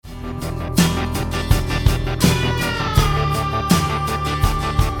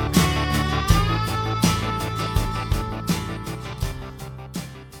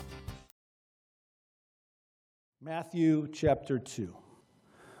Matthew chapter 2,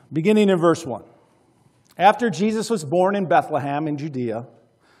 beginning in verse 1. After Jesus was born in Bethlehem in Judea,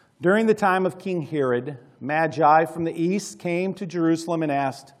 during the time of King Herod, Magi from the east came to Jerusalem and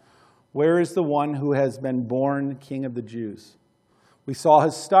asked, "Where is the one who has been born King of the Jews? We saw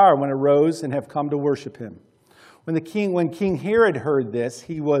his star when it rose and have come to worship him." When King Herod heard this,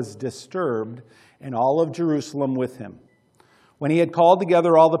 he was disturbed, and all of Jerusalem with him. When he had called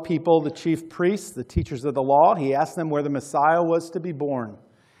together all the people, the chief priests, the teachers of the law, he asked them where the Messiah was to be born.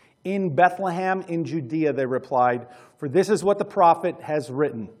 "In Bethlehem in Judea," they replied, "for this is what the prophet has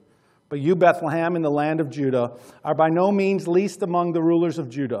written. But you, Bethlehem, in the land of Judah, are by no means least among the rulers of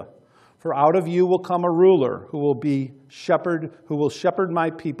Judah. For out of you will come a ruler who will shepherd my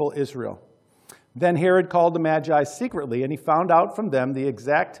people Israel." Then Herod called the Magi secretly, and he found out from them the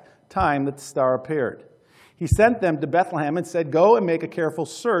exact time that the star appeared. He sent them to Bethlehem and said, "Go and make a careful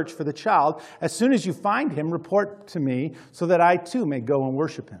search for the child. As soon as you find him, report to me, so that I too may go and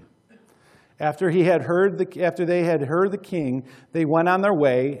worship him." After they had heard the king, they went on their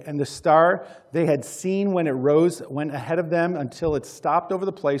way, and the star they had seen when it rose went ahead of them until it stopped over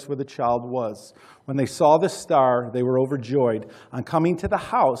the place where the child was. When they saw the star, they were overjoyed. On coming to the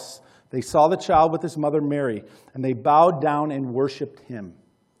house, they saw the child with his mother Mary, and they bowed down and worshipped him.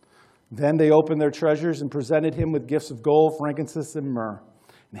 Then they opened their treasures and presented him with gifts of gold, frankincense, and myrrh.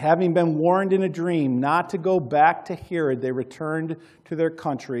 And having been warned in a dream not to go back to Herod, they returned to their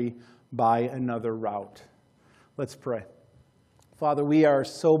country by another route. Let's pray. Father, we are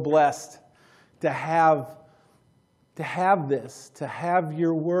so blessed to have this, to have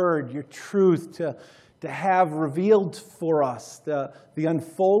your word, your truth, to have revealed for us the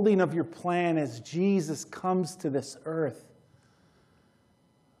unfolding of your plan as Jesus comes to this earth.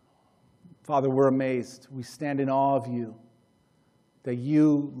 Father, we're amazed. We stand in awe of you, that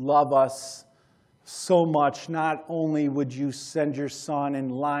you love us so much. Not only would you send your Son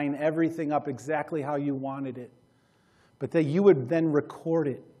and line everything up exactly how you wanted it, but that you would then record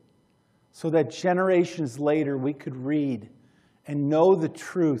it so that generations later we could read and know the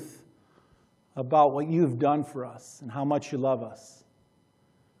truth about what you've done for us and how much you love us.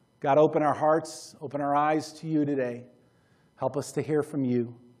 God, open our hearts, open our eyes to you today. Help us to hear from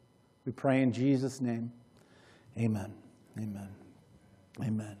you. We pray in Jesus' name. Amen. Amen.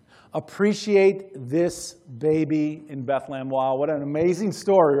 Amen. Appreciate this baby in Bethlehem. Wow, what an amazing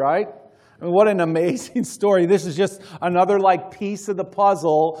story, right? I mean, what an amazing story. This is just another piece of the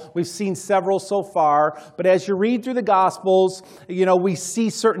puzzle. We've seen several so far. But as you read through the Gospels, we see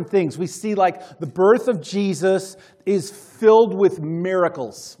certain things. We see the birth of Jesus is filled with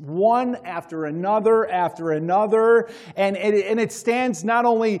miracles, one after another after another. And it stands not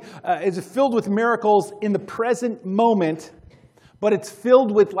only is it filled with miracles in the present moment, but it's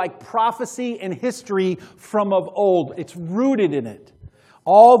filled with prophecy and history from of old. It's rooted in it.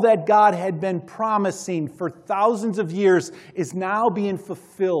 All that God had been promising for thousands of years is now being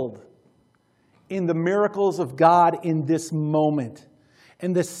fulfilled in the miracles of God in this moment.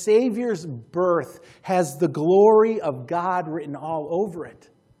 And the Savior's birth has the glory of God written all over it.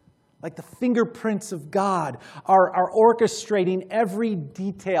 The fingerprints of God are orchestrating every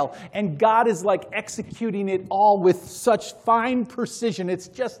detail. And God is executing it all with such fine precision. It's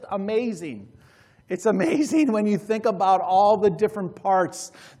just amazing. It's amazing when you think about all the different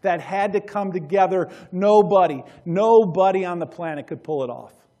parts that had to come together. Nobody on the planet could pull it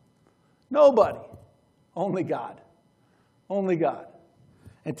off. Nobody. Only God. Only God.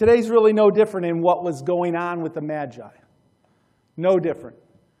 And today's really no different in what was going on with the Magi. No different.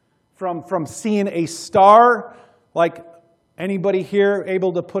 From seeing a star, anybody here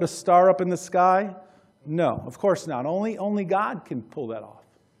able to put a star up in the sky? No, of course not. Only God can pull that off.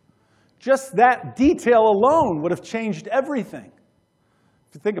 Just that detail alone would have changed everything.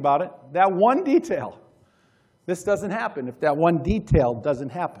 If you think about it, that one detail. This doesn't happen if that one detail doesn't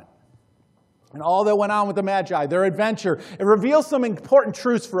happen. And all that went on with the Magi, their adventure, it reveals some important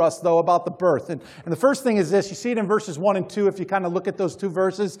truths for us, though, about the birth. And the first thing is this. You see it in verses 1 and 2 if you kind of look at those two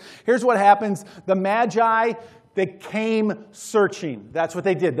verses. Here's what happens. The Magi, they came searching. That's what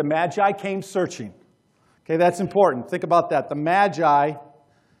they did. The Magi came searching. Okay, that's important. Think about that. The Magi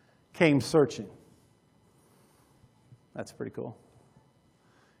came searching. That's pretty cool.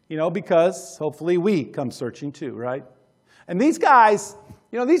 Because hopefully we come searching too, right? And these guys,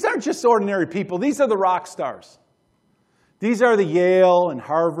 these aren't just ordinary people. These are the rock stars. These are the Yale and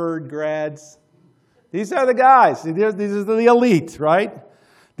Harvard grads. These are the guys. These are the elite, right?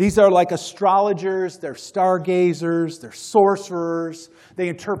 These are astrologers. They're stargazers. They're sorcerers. They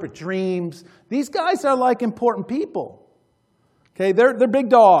interpret dreams. These guys are important people. Okay, they're big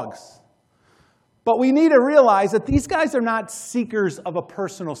dogs. But we need to realize that these guys are not seekers of a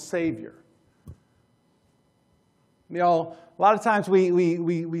personal Savior. You know, a lot of times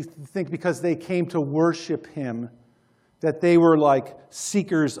we think because they came to worship him that they were like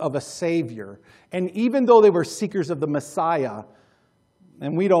seekers of a Savior. And even though they were seekers of the Messiah,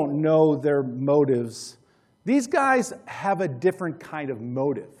 and we don't know their motives, these guys have a different kind of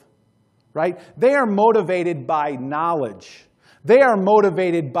motive, right? They are motivated by knowledge. They are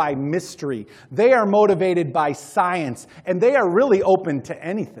motivated by mystery. They are motivated by science. And they are really open to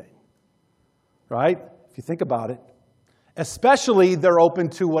anything, right? If you think about it. Especially, they're open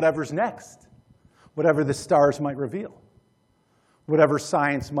to whatever's next, whatever the stars might reveal, whatever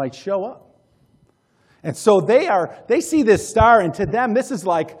science might show up. And so they see this star, and to them, this is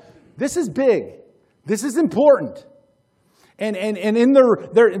big. This is important. And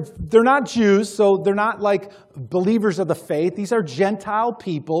they're not Jews, so they're not like believers of the faith. These are Gentile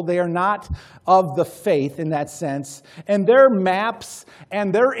people. They are not of the faith in that sense. And their maps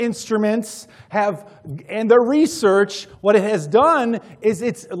and their instruments and their research, what it has done is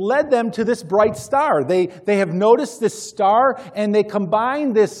it's led them to this bright star. They have noticed this star, and they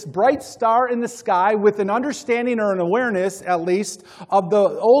combine this bright star in the sky with an understanding or an awareness, at least, of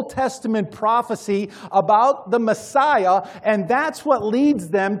the Old Testament prophecy about the Messiah, and that's what leads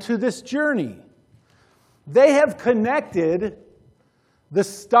them to this journey. They have connected the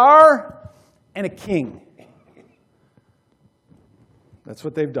star and a king. That's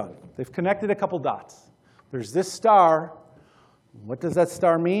what they've done. They've connected a couple dots. There's this star. What does that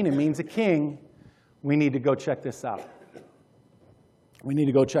star mean? It means a king. We need to go check this out. We need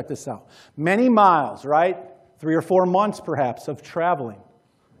to go check this out. Many miles, right? 3 or 4 months, perhaps, of traveling.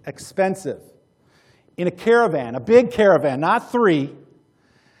 Expensive. In a caravan, a big caravan, not 3.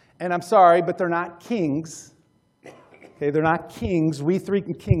 And I'm sorry, but they're not kings. Okay, they're not kings. We 3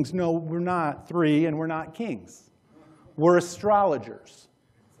 kings. No, we're not 3, and we're not kings. We're astrologers.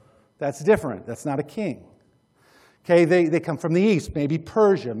 That's different. That's not a king. Okay, they come from the east, maybe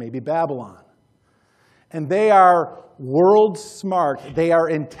Persia, maybe Babylon. And they are world smart. They are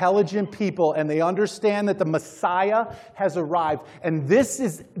intelligent people, and they understand that the Messiah has arrived. And this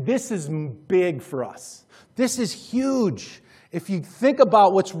is big for us. This is huge. If you think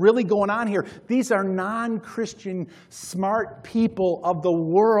about what's really going on here, these are non-Christian, smart people of the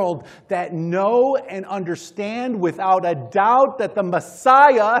world that know and understand without a doubt that the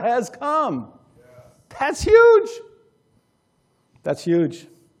Messiah has come. That's huge. That's huge.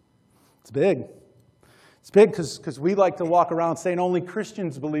 It's big. It's big because we like to walk around saying only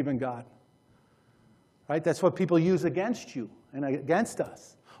Christians believe in God. Right? That's what people use against you and against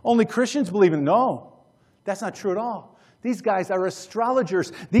us. Only Christians believe in. No, that's not true at all. These guys are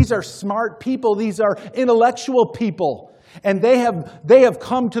astrologers. These are smart people. These are intellectual people. And they have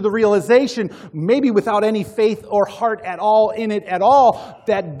come to the realization, maybe without any faith or heart at all in it at all,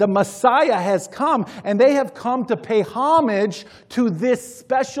 that the Messiah has come. And they have come to pay homage to this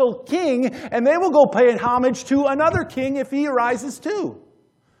special king. And they will go pay homage to another king if he arises too.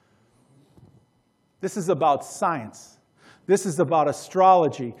 This is about science. This is about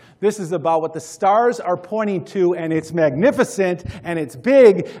astrology. This is about what the stars are pointing to, and it's magnificent, and it's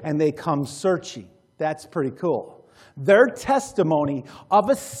big, and they come searching. That's pretty cool. Their testimony of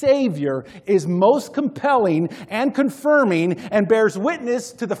a Savior is most compelling and confirming and bears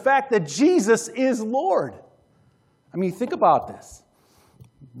witness to the fact that Jesus is Lord. I mean, think about this.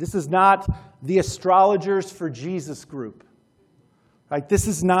 This is not the Astrologers for Jesus group. Right? This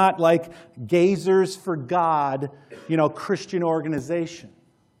is not like Gazers for God, Christian organization.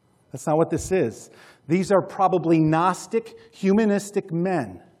 That's not what this is. These are probably Gnostic, humanistic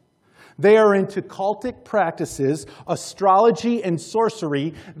men. They are into cultic practices, astrology, and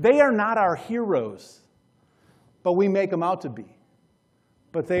sorcery. They are not our heroes, but we make them out to be.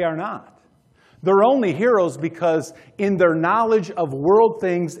 But they are not. They're only heroes because in their knowledge of world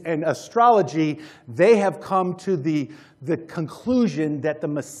things and astrology, they have come to the conclusion that the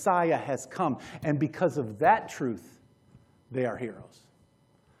Messiah has come. And because of that truth, they are heroes.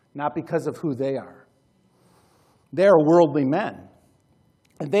 Not because of who they are. They are worldly men.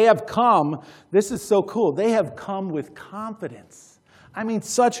 And they have come, this is so cool, they have come with confidence. I mean,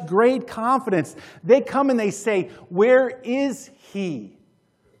 such great confidence. They come and they say, where is he?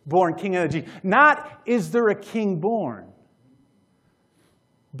 Born King of the Jews. Not, is there a king born?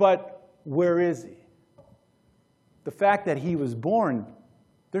 But where is he? The fact that he was born,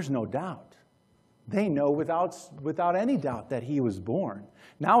 there's no doubt. They know without any doubt that he was born.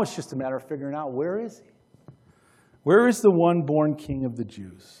 Now it's just a matter of figuring out, where is he? Where is the one born King of the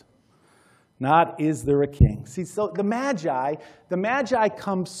Jews? Not, is there a king? See, so the Magi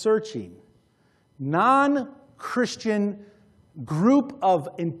come searching. non-Christian group of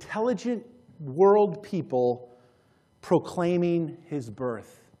intelligent world people proclaiming his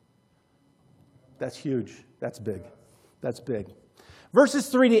birth. That's huge. That's big. That's big. Verses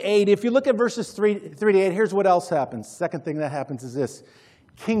 3 to 8, if you look at verses 3 to 8, here's what else happens. Second thing that happens is this.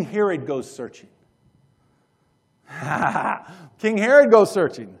 King Herod goes searching. King Herod goes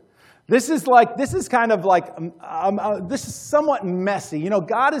searching. This is somewhat messy. You know,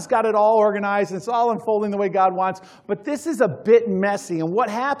 God has got it all organized, and it's all unfolding the way God wants, but this is a bit messy. And what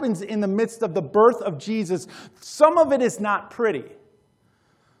happens in the midst of the birth of Jesus, some of it is not pretty.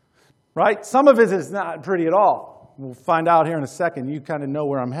 Right? Some of it is not pretty at all. We'll find out here in a second. You kind of know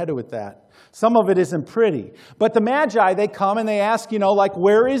where I'm headed with that. Some of it isn't pretty. But the Magi, they come and they ask,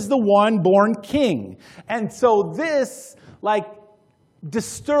 where is the one born king? And so this,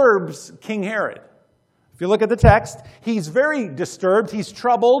 disturbs King Herod. If you look at the text, he's very disturbed. He's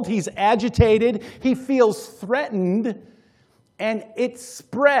troubled. He's agitated. He feels threatened. And it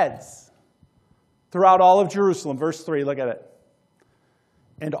spreads throughout all of Jerusalem. Verse 3, look at it.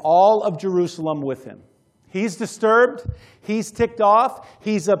 And all of Jerusalem with him. He's disturbed. He's ticked off.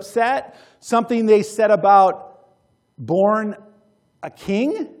 He's upset. Something they said about born a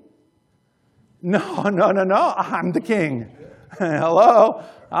king? No. I'm the king. Hello?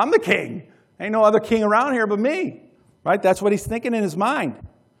 I'm the king. Ain't no other king around here but me. Right? That's what he's thinking in his mind.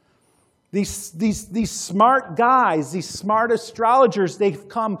 These smart guys, these smart astrologers, they've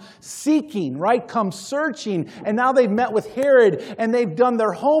come seeking, right? Come searching. And now they've met with Herod and they've done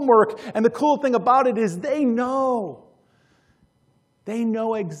their homework. And the cool thing about it is they know. They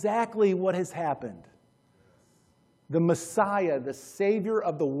know exactly what has happened. The Messiah, the Savior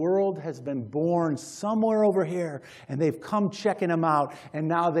of the world, has been born somewhere over here. And they've come checking him out. And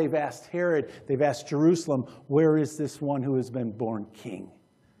now they've asked Herod, they've asked Jerusalem, where is this one who has been born king?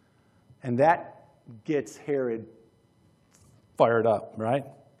 And that gets Herod fired up, right?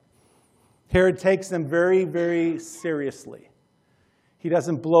 Herod takes them very, very seriously. He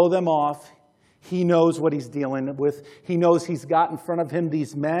doesn't blow them off. He knows what he's dealing with. He knows he's got in front of him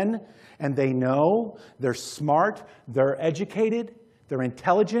these men, and they know. They're smart. They're educated. They're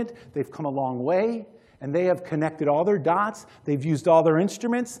intelligent. They've come a long way, and they have connected all their dots. They've used all their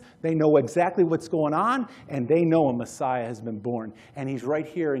instruments. They know exactly what's going on, and they know a Messiah has been born. And he's right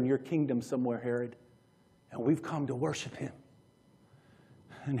here in your kingdom somewhere, Herod, and we've come to worship him.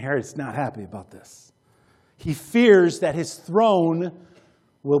 And Herod's not happy about this. He fears that his throne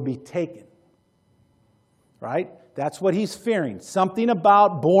will be taken. Right? That's what he's fearing. Something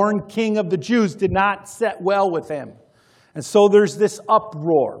about born king of the Jews did not set well with him. And so there's this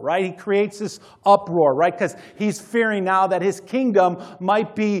uproar, right? He creates this uproar, right? Because he's fearing now that his kingdom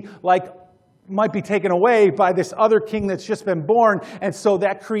might be taken away by this other king that's just been born. And so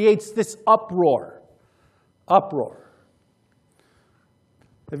that creates this uproar. Uproar.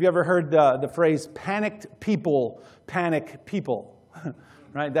 Have you ever heard the phrase, panicked people panic people?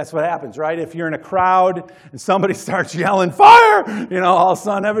 Right? That's what happens, right? If you're in a crowd and somebody starts yelling, fire! All of a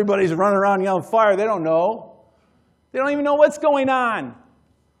sudden everybody's running around yelling fire. They don't know. They don't even know what's going on.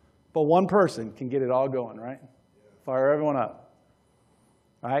 But one person can get it all going, right? Fire everyone up.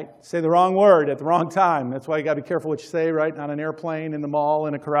 Right? Say the wrong word at the wrong time. That's why you got to be careful what you say, right? On an airplane, in the mall,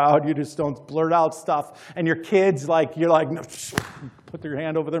 in a crowd. You just don't blurt out stuff. And your kids, no, put your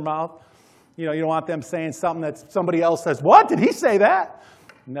hand over their mouth. You don't want them saying something that somebody else says, what? Did he say that?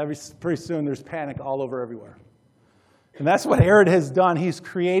 And pretty soon there's panic all over everywhere. And that's what Herod has done. He's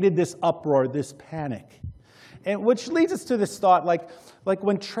created this uproar, this panic. And which leads us to this thought, like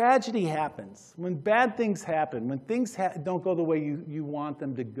when tragedy happens, when bad things happen, when things don't go the way you want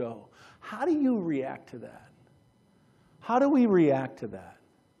them to go, how do you react to that? How do we react to that?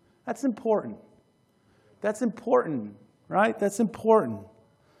 That's important. That's important, right? That's important.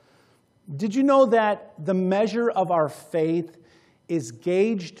 Did you know that the measure of our faith is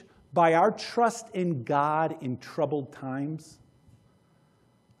gauged by our trust in God in troubled times?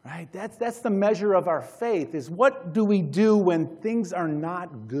 Right? That's the measure of our faith, is what do we do when things are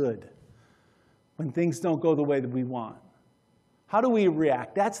not good? When things don't go the way that we want? How do we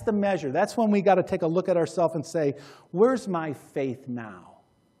react? That's the measure. That's when we got to take a look at ourselves and say, where's my faith now?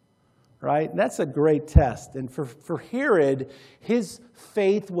 Right? That's a great test. And for Herod, his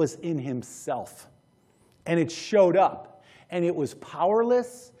faith was in himself. And it showed up. And it was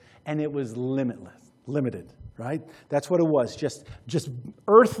powerless, and it was limited, right? That's what it was, just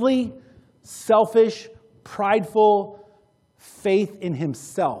earthly, selfish, prideful faith in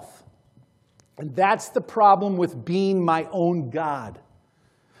himself. And that's the problem with being my own God.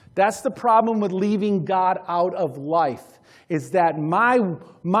 That's the problem with leaving God out of life, is that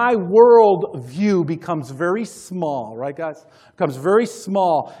my world view becomes very small, right, guys? Becomes very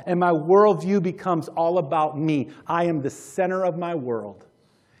small, and my worldview becomes all about me. I am the center of my world,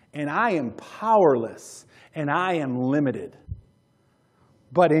 and I am powerless, and I am limited.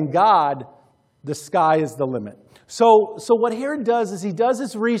 But in God, the sky is the limit. So what Herod does is he does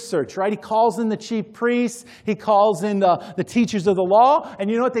his research, right? He calls in the chief priests. He calls in the teachers of the law. And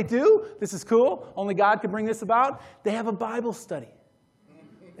you know what they do? This is cool. Only God could bring this about. They have a Bible study.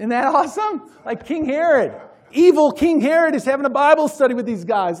 Isn't that awesome? Like King Herod. Evil King Herod is having a Bible study with these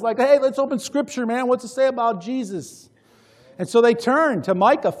guys. Like, hey, let's open Scripture, man. What's it say about Jesus? And so they turn to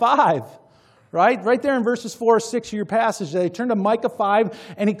Micah 5. Right there in verses 4 or 6 of your passage, they turn to Micah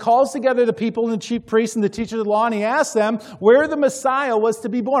 5, and he calls together the people and the chief priests and the teachers of the law, and he asks them where the Messiah was to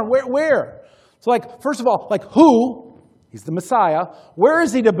be born. Where? So, first of all, who? He's the Messiah. Where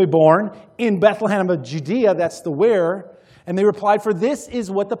is he to be born? In Bethlehem of Judea, that's the where. And they replied, for this is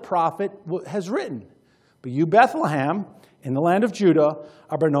what the prophet has written. But you, Bethlehem, in the land of Judah,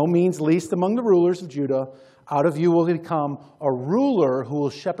 are by no means least among the rulers of Judah. Out of you will become a ruler who will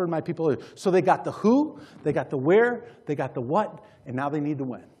shepherd my people. So they got the who, they got the where, they got the what, and now they need the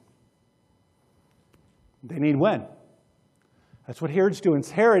when. They need when. That's what Herod's doing.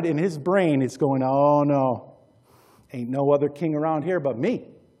 Herod, in his brain, is going, oh no, ain't no other king around here but me.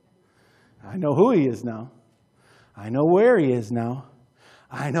 I know who he is now. I know where he is now.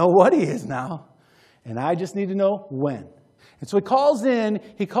 I know what he is now. And I just need to know when. And so he calls in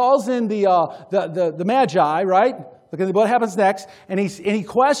the Magi, right? Look at what happens next. And he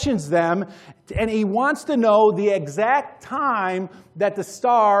questions them, and he wants to know the exact time that the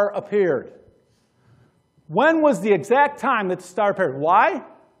star appeared. When was the exact time that the star appeared? Why?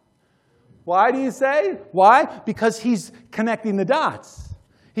 Why do you say? Why? Because he's connecting the dots.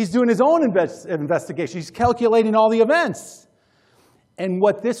 He's doing his own investigation. He's calculating all the events. And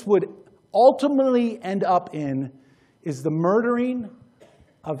what this would ultimately end up in is the murdering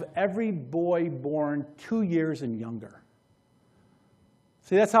of every boy born 2 years and younger.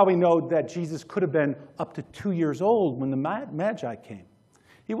 See, that's how we know that Jesus could have been up to 2 years old when the Magi came.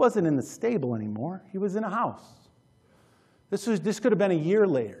 He wasn't in the stable anymore. He was in a house. This could have been a year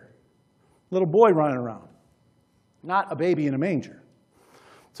later. Little boy running around. Not a baby in a manger.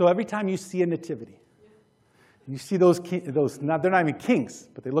 So every time you see a nativity, and you see those they're not even kings,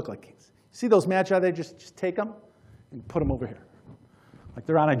 but they look like kings. You see those Magi, they just take them and put them over here. Like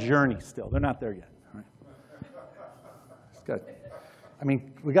they're on a journey still. They're not there yet. Right? It's good. I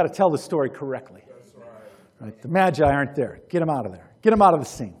mean, we got to tell the story correctly. Right? The Magi aren't there. Get them out of there. Get them out of the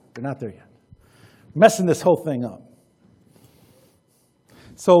scene. They're not there yet. Messing this whole thing up.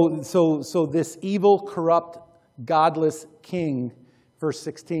 So this evil, corrupt, godless king, verse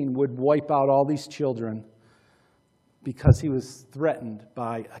 16, would wipe out all these children because he was threatened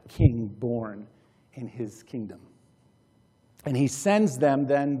by a king born in his kingdom. And he sends them,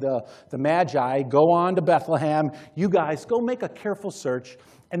 then the Magi, go on to Bethlehem. You guys, go make a careful search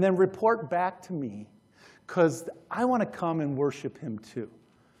and then report back to me because I want to come and worship him too.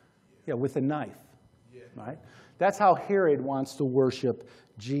 Yeah, with a knife, right? That's how Herod wants to worship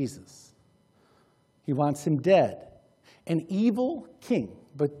Jesus. He wants him dead. An evil king,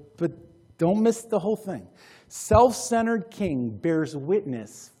 but don't miss the whole thing. Self-centered king bears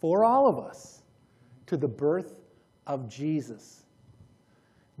witness for all of us to the birth of Jesus.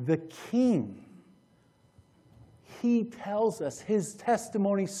 The king, he tells us, his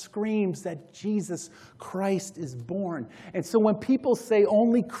testimony screams that Jesus Christ is born. And so when people say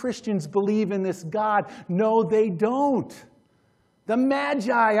only Christians believe in this God, no, they don't. The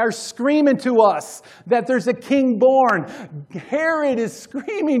Magi are screaming to us that there's a king born. Herod is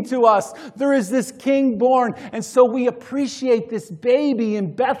screaming to us there is this king born. And so we appreciate this baby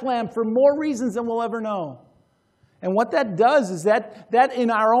in Bethlehem for more reasons than we'll ever know. And what that does is that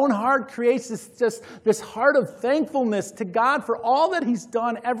in our own heart creates this heart of thankfulness to God for all that he's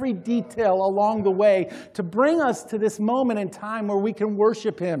done, every detail along the way, to bring us to this moment in time where we can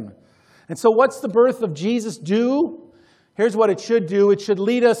worship him. And so what's the birth of Jesus do? Here's what it should do. It should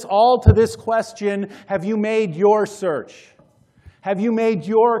lead us all to this question: have you made your search? Have you made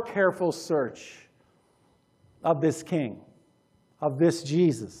your careful search of this King, of this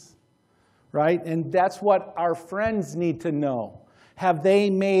Jesus? Right? And that's what our friends need to know. Have they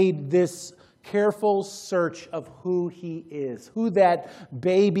made this careful search of who he is, who that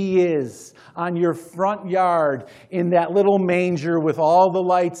baby is on your front yard in that little manger with all the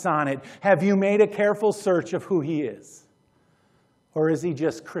lights on it? Have you made a careful search of who he is? Or is he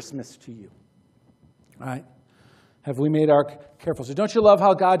just Christmas to you? Right? have we made our careful search? Don't you love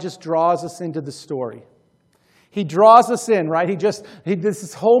how God just draws us into the story? He draws us in, right?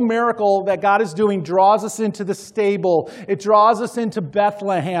 This whole miracle that God is doing draws us into the stable. It draws us into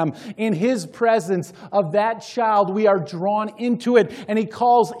Bethlehem. In His presence of that child, we are drawn into it. And He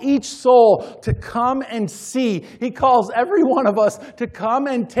calls each soul to come and see. He calls every one of us to come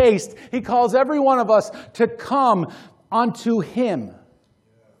and taste. He calls every one of us to come unto Him.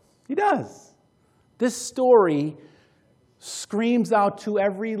 He does. This story screams out to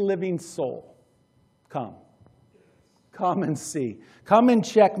every living soul, come. Come and see. Come and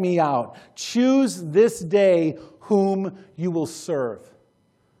check me out. Choose this day whom you will serve.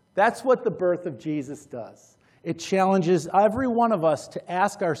 That's what the birth of Jesus does. It challenges every one of us to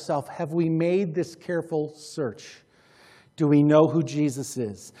ask ourselves, have we made this careful search? Do we know who Jesus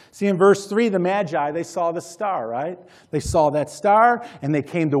is? See, in verse 3, the Magi, they saw the star, right? They saw that star, and they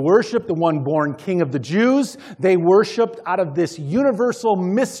came to worship the one born King of the Jews. They worshiped out of this universal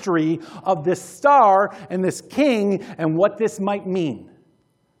mystery of this star and this king and what this might mean.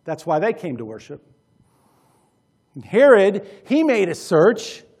 That's why they came to worship. Herod, he made a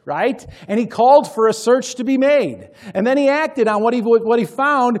search, right? And he called for a search to be made. And then he acted on what he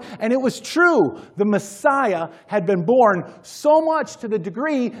found, and it was true. The Messiah had been born so much to the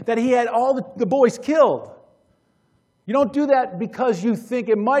degree that he had all the boys killed. You don't do that because you think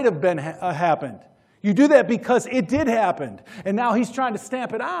it might have been happened. You do that because it did happen. And now he's trying to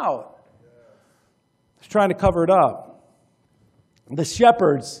stamp it out. He's trying to cover it up. The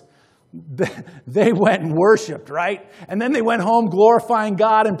shepherds, they went and worshiped, right? And then they went home glorifying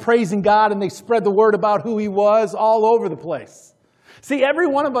God and praising God, and they spread the word about who He was all over the place. See, every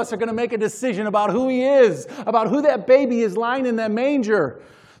one of us are going to make a decision about who He is, about who that baby is lying in that manger.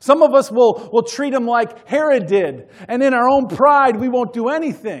 Some of us will treat Him like Herod did, and in our own pride, we won't do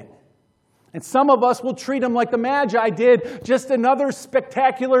anything. And some of us will treat Him like the Magi did, just another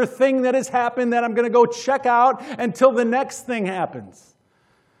spectacular thing that has happened that I'm going to go check out until the next thing happens.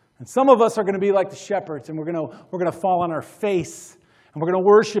 And some of us are going to be like the shepherds, and we're going to fall on our face, and we're going to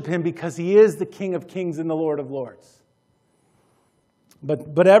worship Him because He is the King of Kings and the Lord of Lords.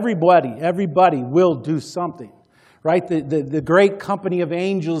 But everybody will do something. Right? The great company of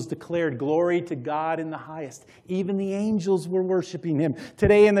angels declared glory to God in the highest. Even the angels were worshiping Him.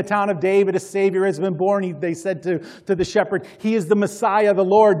 Today in the town of David, a Savior has been born. They said to the shepherd, He is the Messiah, the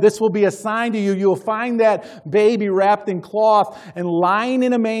Lord. This will be a sign to you. You will find that baby wrapped in cloth and lying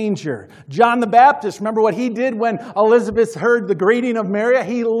in a manger. John the Baptist, remember what he did when Elizabeth heard the greeting of Mary?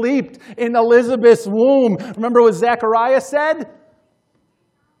 He leaped in Elizabeth's womb. Remember what Zechariah said?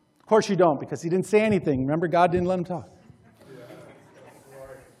 Of course you don't, because he didn't say anything. Remember, God didn't let him talk.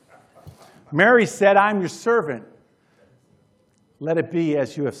 Mary said, I'm your servant. Let it be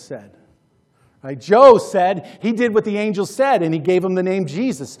as you have said. Right? Joe said, he did what the angel said, and he gave him the name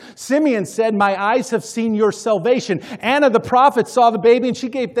Jesus. Simeon said, my eyes have seen your salvation. Anna the prophet saw the baby, and she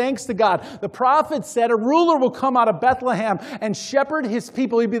gave thanks to God. The prophet said, a ruler will come out of Bethlehem and shepherd his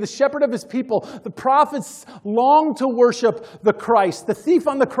people. He'd be the shepherd of his people. The prophets longed to worship the Christ. The thief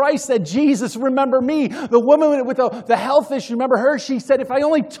on the Christ said, Jesus, remember me. The woman with the health issue, remember her? She said, if I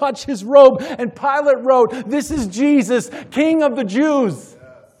only touch his robe. And Pilate wrote, this is Jesus, King of the Jews.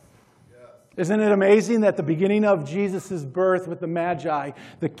 Isn't it amazing that the beginning of Jesus' birth with the Magi,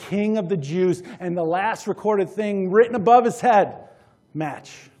 the King of the Jews, and the last recorded thing written above his head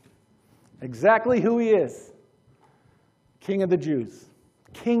match? Exactly who He is. King of the Jews.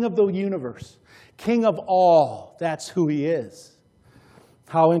 King of the universe. King of all. That's who He is.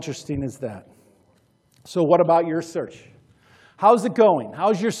 How interesting is that? So what about your search? How's it going?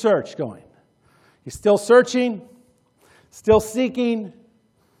 How's your search going? You still searching? Still seeking?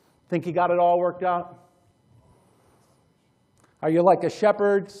 Think you got it all worked out? Are you like the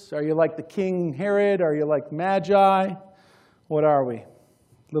shepherds? Are you like the King Herod? Are you like Magi? What are we? A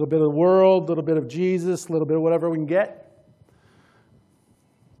little bit of the world, a little bit of Jesus, a little bit of whatever we can get?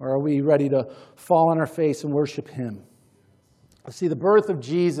 Or are we ready to fall on our face and worship Him? See, the birth of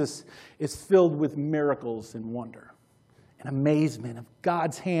Jesus is filled with miracles and wonder and amazement of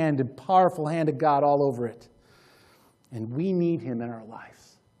God's hand and powerful hand of God all over it. And we need Him in our lives.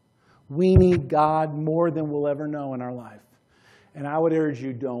 We need God more than we'll ever know in our life. And I would urge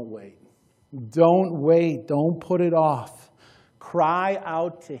you, don't wait. Don't wait. Don't put it off. Cry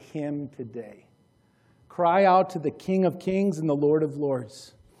out to Him today. Cry out to the King of Kings and the Lord of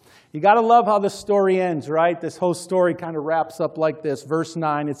Lords. You got to love how this story ends, right? This whole story kind of wraps up like this. Verse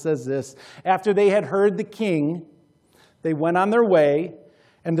 9, it says this. After they had heard the king, they went on their way,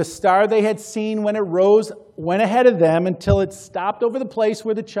 And the star they had seen when it rose went ahead of them until it stopped over the place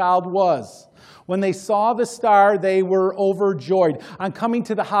where the child was. When they saw the star, they were overjoyed. On coming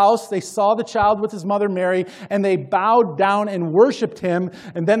to the house, they saw the child with his mother Mary, and they bowed down and worshipped him.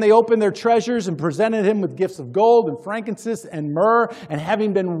 And then they opened their treasures and presented him with gifts of gold and frankincense and myrrh. And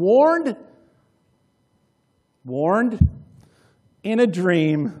having been warned in a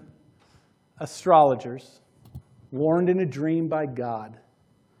dream, astrologers, warned in a dream by God.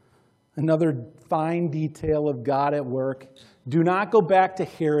 Another fine detail of God at work. Do not go back to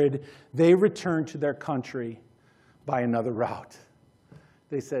Herod. They returned to their country by another route.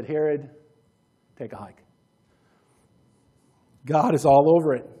 They said, Herod, take a hike. God is all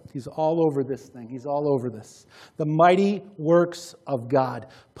over it. He's all over this thing. He's all over this. The mighty works of God,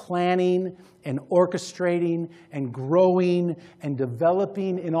 planning and orchestrating and growing and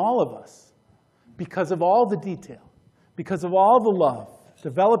developing in all of us because of all the detail, because of all the love,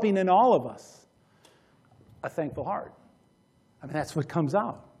 developing in all of us a thankful heart. I mean, that's what comes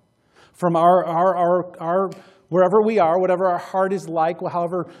out. From our wherever we are, whatever our heart is like,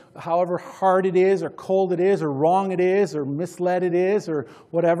 however hard it is, or cold it is, or wrong it is, or misled it is, or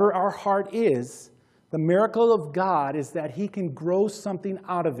whatever our heart is, the miracle of God is that He can grow something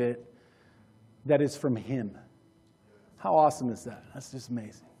out of it that is from Him. How awesome is that? That's just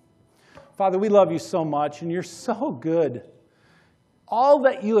amazing. Father, we love You so much, and You're so good. All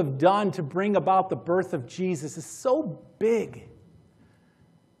that You have done to bring about the birth of Jesus is so big.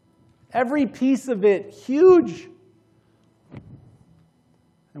 Every piece of it, huge.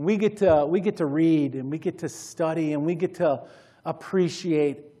 And we get to read, and we get to study, and we get to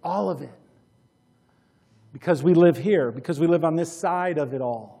appreciate all of it. Because we live here, because we live on this side of it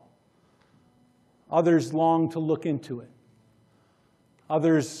all. Others long to look into it.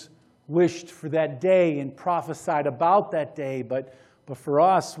 Others wished for that day and prophesied about that day, but for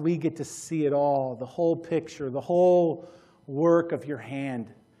us, we get to see it all, the whole picture, the whole work of Your hand.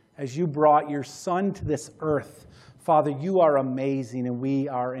 As You brought Your Son to this earth, Father, You are amazing, and we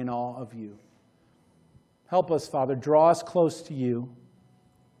are in awe of You. Help us, Father. Draw us close to You.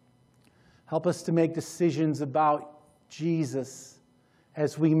 Help us to make decisions about Jesus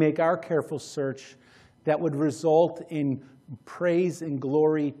as we make our careful search that would result in praise and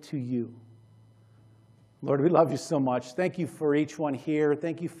glory to You. Lord, we love You so much. Thank You for each one here.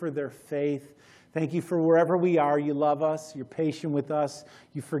 Thank You for their faith. Thank You for wherever we are. You love us. You're patient with us.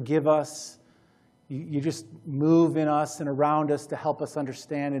 You forgive us. You just move in us and around us to help us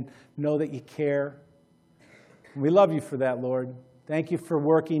understand and know that You care. We love You for that, Lord. Thank You for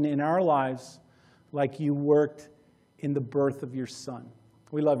working in our lives like You worked in the birth of Your Son.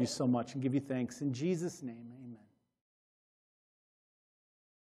 We love You so much and give You thanks. In Jesus' name.